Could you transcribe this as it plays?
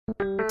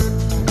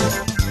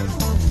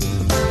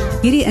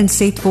Hierdie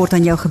inset word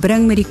aan jou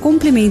gebring met die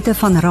komplimente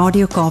van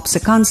Radio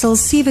Kaapse Kansel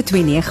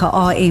 729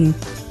 AM.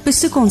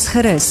 Besoek ons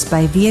gerus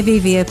by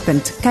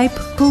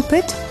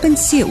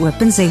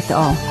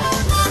www.capepulpit.co.za.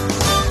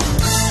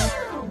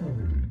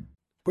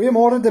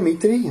 Goeiemôre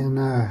Dimitri en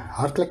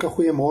hartlike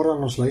goeiemôre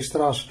aan ons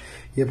luisteraars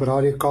hier op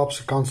Radio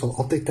Kaapse Kansel.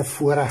 Altyd 'n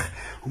voorreg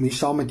om hier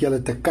saam met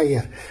julle te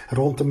kuier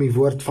rondom die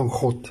woord van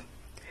God.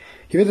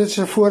 Jy weet, dit is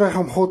 'n voorreg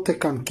om God te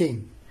kan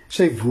ken,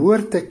 sy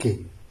woord te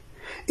ken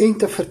en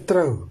te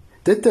vertrou,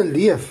 dit te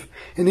leef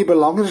en die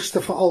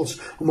belangrikste vir alles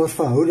om 'n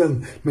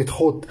verhouding met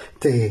God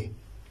te hê.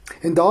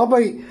 En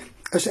daarbey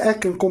is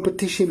ek in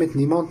kompetisie met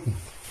niemand nie.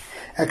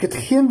 Ek het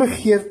geen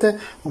begeerte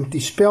om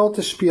die spel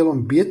te speel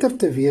om beter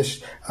te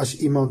wees as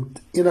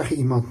enige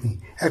iemand nie.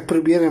 Ek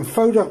probeer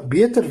eenvoudig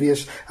beter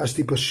wees as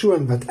die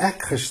persoon wat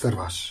ek gister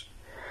was.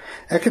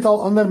 Ek het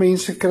al ander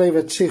mense gekry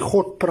wat sê,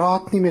 God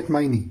praat nie met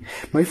my nie.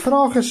 My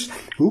vraag is,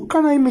 hoe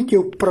kan hy met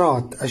jou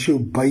praat as jou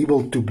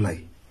Bybel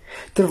toebly?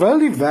 Terwyl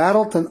die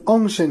wêreld in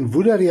angs en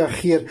woede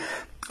reageer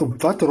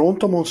op wat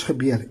rondom ons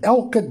gebeur,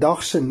 elke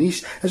dag se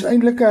nuus is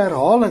eintlik 'n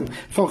herhaling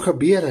van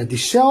gebeure,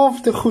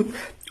 dieselfde goed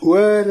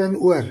oor en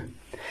oor.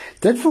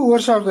 Dit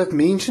veroorsaak dat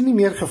mense nie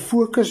meer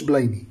gefokus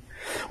bly nie.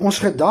 Ons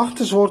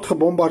gedagtes word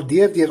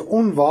gebombardeer deur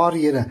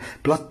onwaarhede,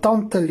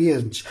 blaatante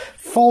leuns,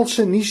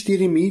 valse nuus deur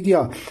die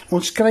media.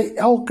 Ons kry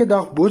elke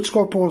dag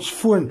boodskappe op ons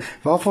foon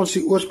waarvan ons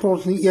die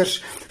oorsprong nie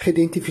eers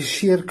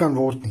geïdentifiseer kan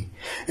word nie.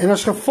 En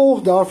as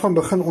gevolg daarvan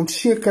begin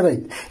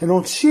onsekerheid, en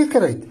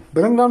onsekerheid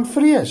bring dan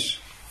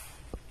vrees.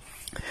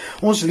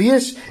 Ons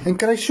lees en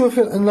kry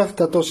soveel inlig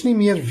dat ons nie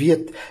meer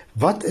weet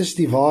wat is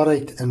die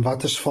waarheid en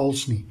wat is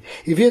vals nie.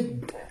 Jy weet,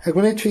 ek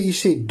wil net vir u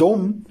sê,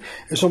 dom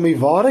is om die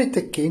waarheid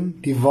te ken,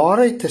 die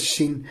waarheid te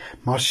sien,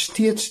 maar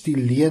steeds die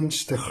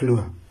leuns te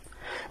glo.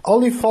 Al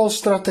die vals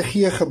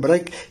strategieë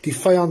gebruik die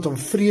vyand om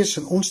vrees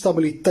en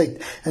onstabiliteit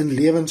in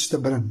lewens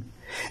te bring.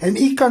 En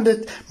u kan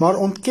dit maar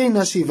ontken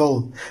as u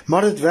wil,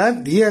 maar dit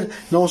werk deur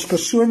na ons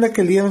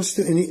persoonlike lewens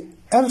toe en die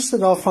ergste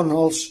daarvan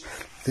als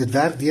dit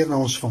werk deur na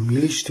ons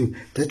families toe,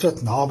 dit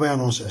wat naby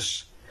aan ons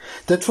is.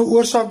 Dit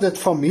veroorsaak dat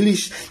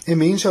families en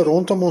mense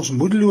rondom ons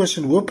moedeloos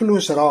en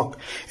hopeloos raak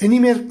en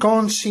nie meer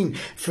kans sien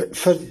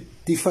vir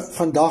die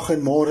vandag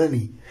en môre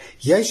nie.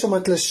 Juis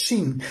omdat hulle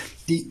sien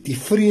die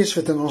vrees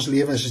wat in ons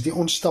lewe is die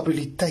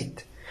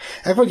onstabiliteit.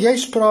 Ek wil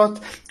juis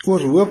praat oor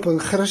hoop in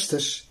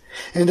Christus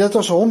en dat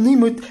ons hom nie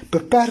moet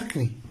beperk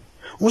nie.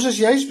 Ons is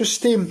juis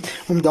bestem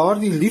om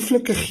daardie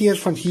lieflike geur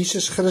van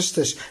Jesus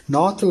Christus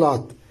na te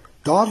laat,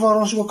 daar waar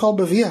ons ook al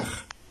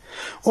beweeg.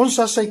 Ons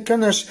as sy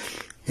kinders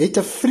het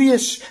 'n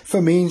vrees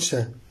vir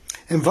mense.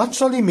 En wat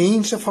sal die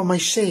mense van my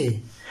sê?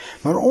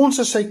 Maar ons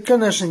as sy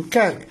kinders in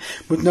kerk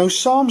moet nou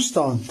saam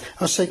staan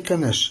as sy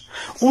kinders.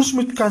 Ons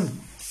moet kan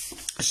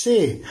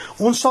sê,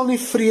 ons sal nie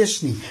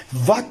vrees nie.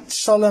 Wat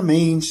sal 'n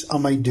mens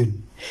aan my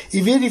doen?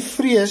 Jy weet, die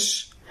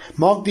vrees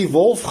maak die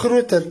wolf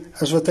groter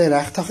as wat hy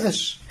regtig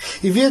is.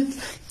 Jy weet,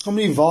 om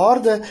die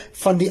waarde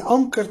van die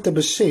anker te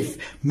besef,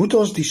 moet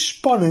ons die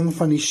spanning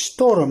van die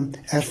storm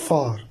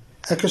ervaar.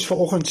 Ek is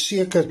vanoggend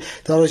seker,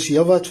 daar is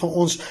heelwat van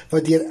ons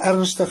wat deur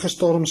ernstige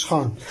storms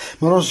gaan,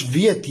 maar ons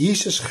weet,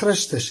 Jesus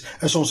Christus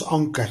is ons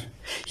anker.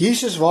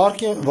 Jesus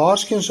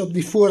waarsku ons op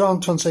die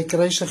voorhand van sy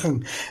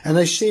kruisiging, en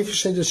hy sê vir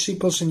sy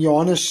disippels in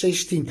Johannes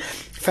 16,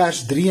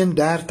 vers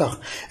 33,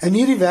 in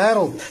hierdie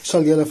wêreld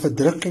sal julle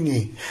verdrukking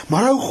hê,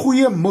 maar hou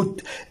goeie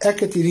moed, ek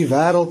het hierdie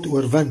wêreld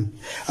oorwin.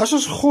 As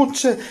ons God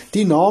se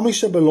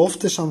dinamiese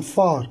beloftes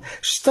aanvaar,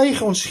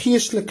 styg ons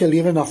geestelike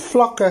lewe na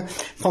vlakke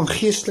van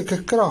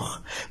geestelike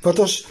krag, wat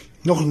ons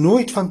nog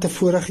nooit van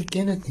tevore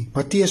geken het nie.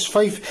 Matteus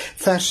 5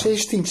 vers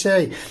 16 sê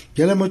hy,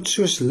 julle moet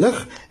soos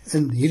lig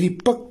in hierdie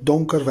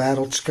pikdonker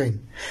wêreld skyn.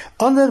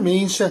 Ander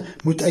mense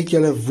moet uit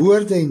julle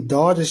woorde en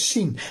dade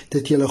sien,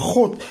 dat julle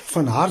God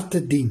van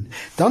harte dien.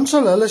 Dan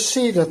sal hulle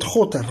sê dat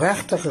God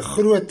regtig 'n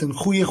groot en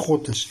goeie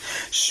God is.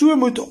 So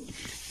moet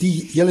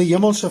die julle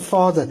hemelse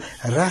Vader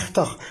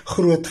regtig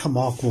groot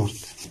gemaak word.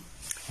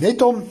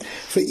 Net om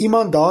vir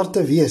iemand daar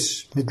te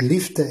wees met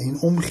liefde en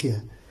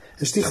omgee,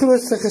 is die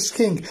grootste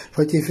geskenk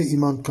wat jy vir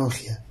iemand kan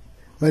gee.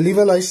 My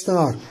liewe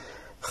luisteraar,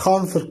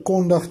 gaan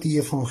verkondig die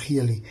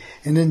evangelie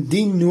en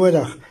indien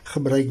nodig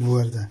gebruik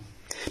woorde.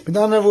 Met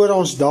ander woorde,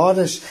 ons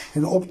dades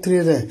en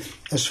optrede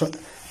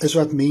is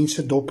wat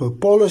mense dophou.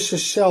 Paulus sê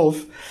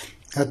self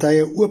dat hy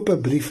 'n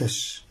oop brief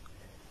is.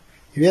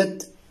 Jy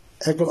weet,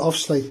 ek wil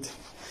afsluit.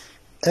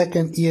 Ek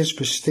en u is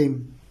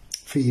bestem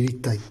vir hierdie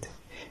tyd.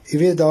 Jy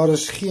weet, daar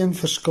is geen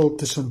verskil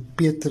tussen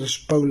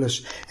Petrus,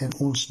 Paulus en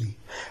ons nie.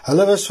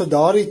 Hulle was vir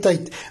daardie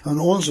tyd en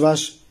ons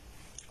was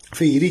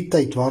vir hierdie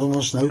tyd waarin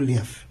ons nou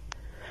leef.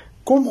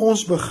 Kom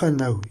ons begin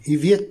nou. Jy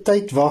weet,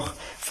 tyd wag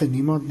vir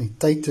niemand nie.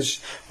 Tyd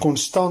is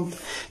konstant.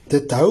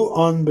 Dit hou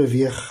aan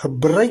beweeg.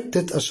 Gebruik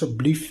dit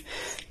asseblief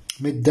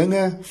met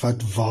dinge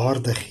wat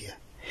waarde gee.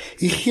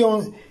 U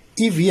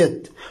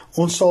weet,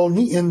 ons sal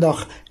nie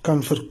eendag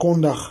kan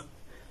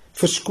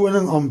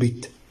verskoning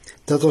aanbied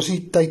dat ons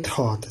nie tyd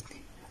gehad het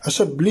nie.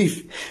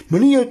 Asseblief,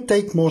 moenie jou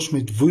tyd mors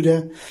met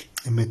woede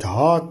en met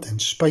haat en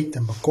spyt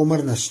en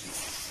bekommernis nie.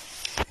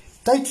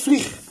 Tyd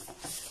vlieg.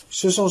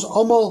 soos ons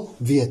almal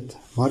weet,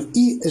 maar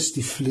U is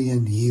die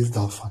vlieënier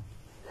daarvan.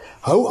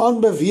 Hou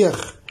aan beweeg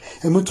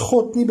en moet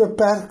God nie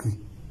beperk nie.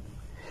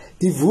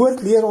 Die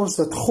woord leer ons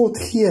dat God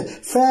gee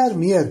ver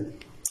meer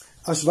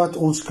as wat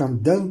ons kan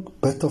dink,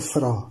 bid of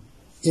vra.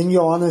 1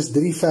 Johannes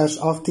 3 vers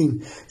 18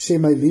 sê,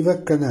 my liewe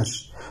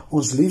kinders,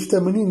 ons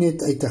liefde moet nie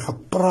net uit 'n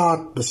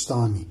gepraat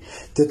bestaan nie.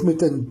 Dit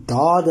moet in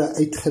dade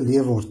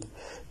uitgeleef word.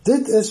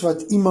 Dit is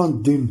wat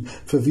iemand doen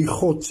vir wie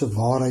God se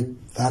waarheid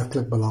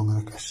werklik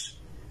belangrik is.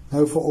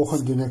 Nou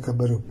vanoggend doen ek 'n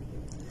beroep.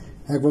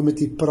 Ek wil met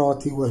u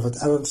praat hieroor wat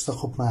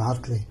ernstig op my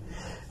hart lê.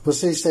 Ek wil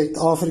sê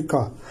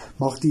Suid-Afrika,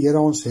 mag die Here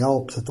ons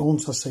help dat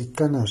ons as sy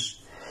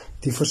kinders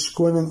die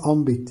verskoning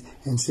aanbied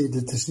en sê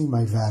dit is nie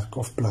my werk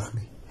of plig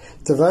nie.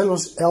 Terwyl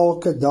ons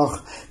elke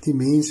dag die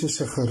mense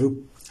se geroep,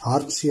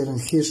 hartseer en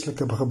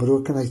geestelike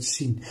gebrokenheid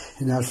sien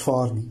en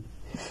ervaar nie.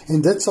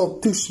 En dit sal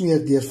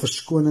toesmeer deur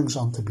verskonings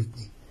aan te bied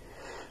nie.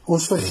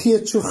 Ons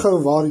vergeet so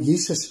gou waar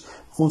Jesus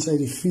ons uit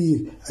die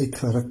vuur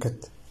uitgeruk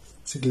het.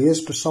 As ek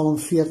lees Psalm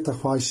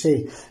 40 waar hy sê,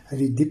 uit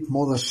die diep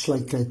modder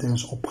sluik het hy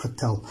ons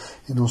opgetel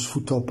en ons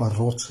voete op 'n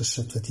rots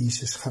gesit wat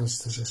Jesus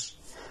Christus is.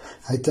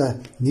 Hy het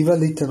 'n nuwe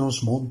lied in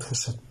ons mond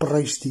gesit,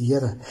 prys die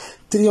Here.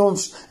 Tree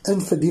ons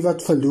in vir die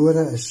wat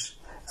verlore is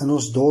in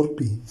ons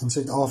dorpie in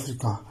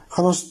Suid-Afrika.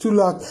 Gaan ons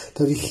toelaat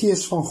dat die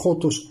Gees van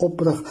God ons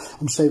oprig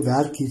om sy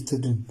werk hier te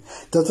doen.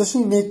 Dat ons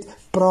nie net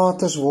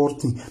praters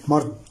word nie,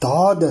 maar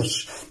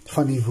daders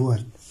van die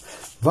woord.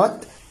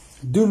 Wat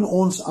doen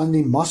ons aan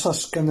die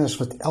massas kinders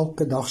wat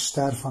elke dag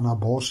sterf aan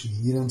abortus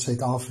hier in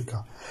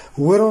Suid-Afrika?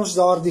 Hoor ons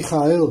daar die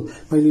gehuil,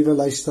 my liewe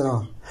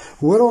luisteraar?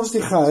 Hoor ons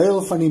die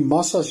gehuil van die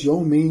massas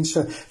jong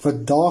mense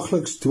wat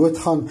daagliks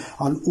doodgaan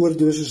aan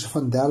oordoses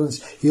van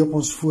dwelms hier op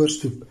ons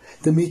voorstoep?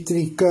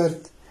 Dimitri,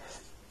 Kurt,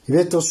 jy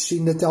weet ons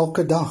sien dit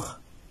elke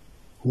dag.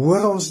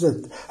 Hoor ons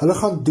dit? Hulle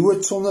gaan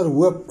dood sonder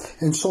hoop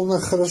en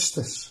sonder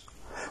Christus.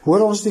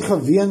 Hoor ons die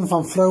geween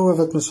van vroue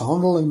wat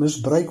mishandel en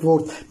misbruik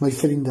word, my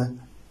vriende?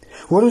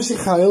 Hoor ons die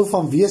gehuil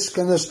van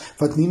weeskinders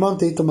wat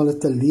niemand het om hulle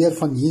te leer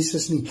van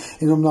Jesus nie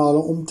en om na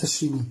hulle om te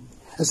sien nie?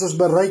 Is ons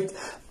bereid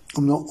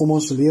om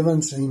ons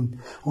lewens en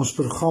ons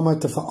programme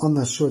te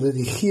verander sodat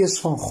die Gees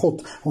van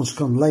God ons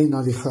kan lei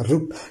na die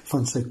geroep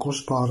van sy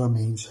kosbare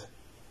mense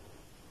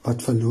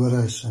wat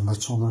verlore is en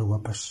wat sonder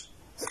hoop is?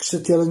 Ek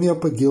sit julle nie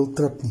op 'n guilt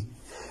trip nie.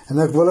 En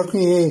ek wil ook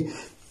nie hê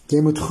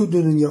jy moet goed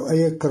doen in jou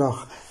eie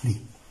krag nie.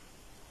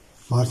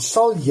 Maar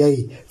sal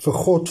jy vir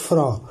God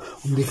vra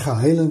om die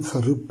gehuil en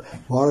geroep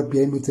waarop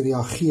jy moet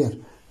reageer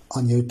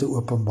aan jou te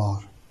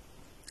openbaar?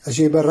 Is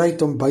jy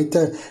bereid om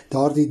buite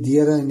daardie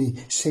deure in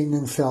die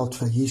sendingveld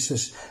vir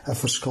Jesus 'n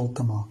verskil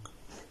te maak?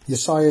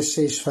 Jesaja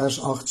 6 vers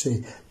 8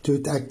 sê, toe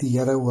het ek die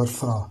Here hoor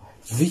vra,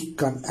 wie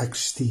kan ek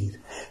stuur?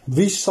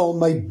 Wie sal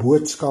my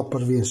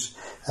boodskapper wees?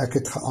 Ek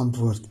het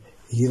geantwoord,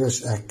 hier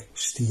is ek,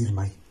 stuur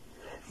my.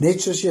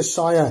 Net soos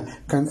Jesaja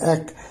kan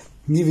ek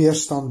nie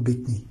weerstand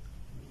bied nie.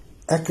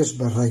 Ek is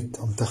bereid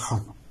om te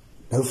gaan.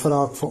 Nou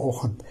vra ek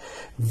vanoggend,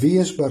 wie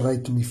is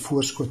bereid om die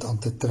voorskot aan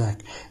te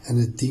trek en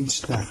 'n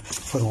diensknegt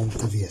vir hom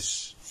te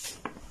wees?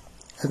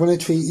 Ek wil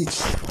net vir julle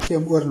iets gee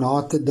om oor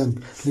na te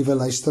dink, liewe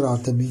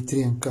luisteraar,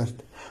 Dimitri en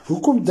Kurt.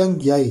 Hoekom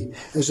dink jy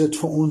is dit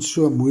vir ons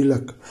so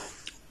moeilik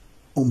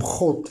om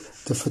God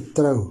te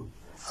vertrou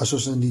as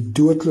ons in die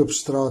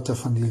doodloopstrate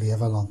van die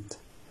lewe land?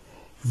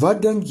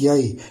 Wat dink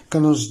jy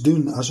kan ons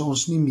doen as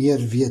ons nie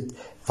meer weet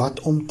wat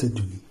om te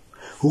doen nie?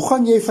 Hoe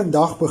gaan jy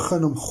vandag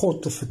begin om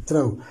God te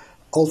vertrou,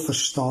 al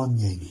verstaan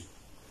jy nie?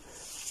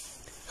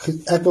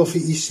 Ek wil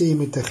vir u sê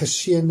met 'n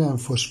geseënde en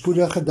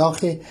voorspoedige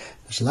dag hê.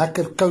 Dit is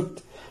lekker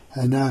koud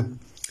en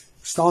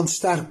staan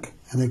sterk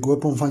en ek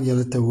hoop om van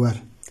julle te hoor.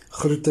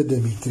 Groete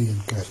Dimitri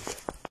en Kurt.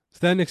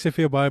 Stan, ek sê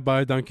vir jou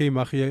baie dankie.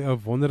 Mag jy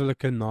 'n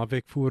wonderlike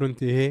naweek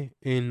vorentoe hê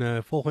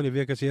en volgende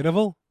week as jy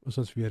wil, is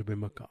ons weer by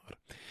mekaar.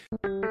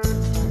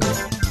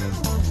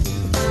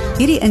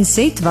 Hierdie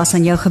inset was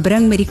aan jou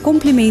gebring met die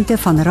komplimente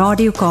van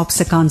Radio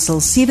Kaapse Kansel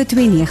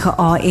 729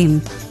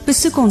 AM.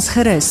 Besoek ons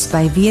gerus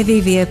by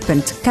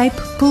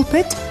www.cape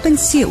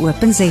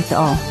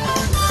pulpit.co.za.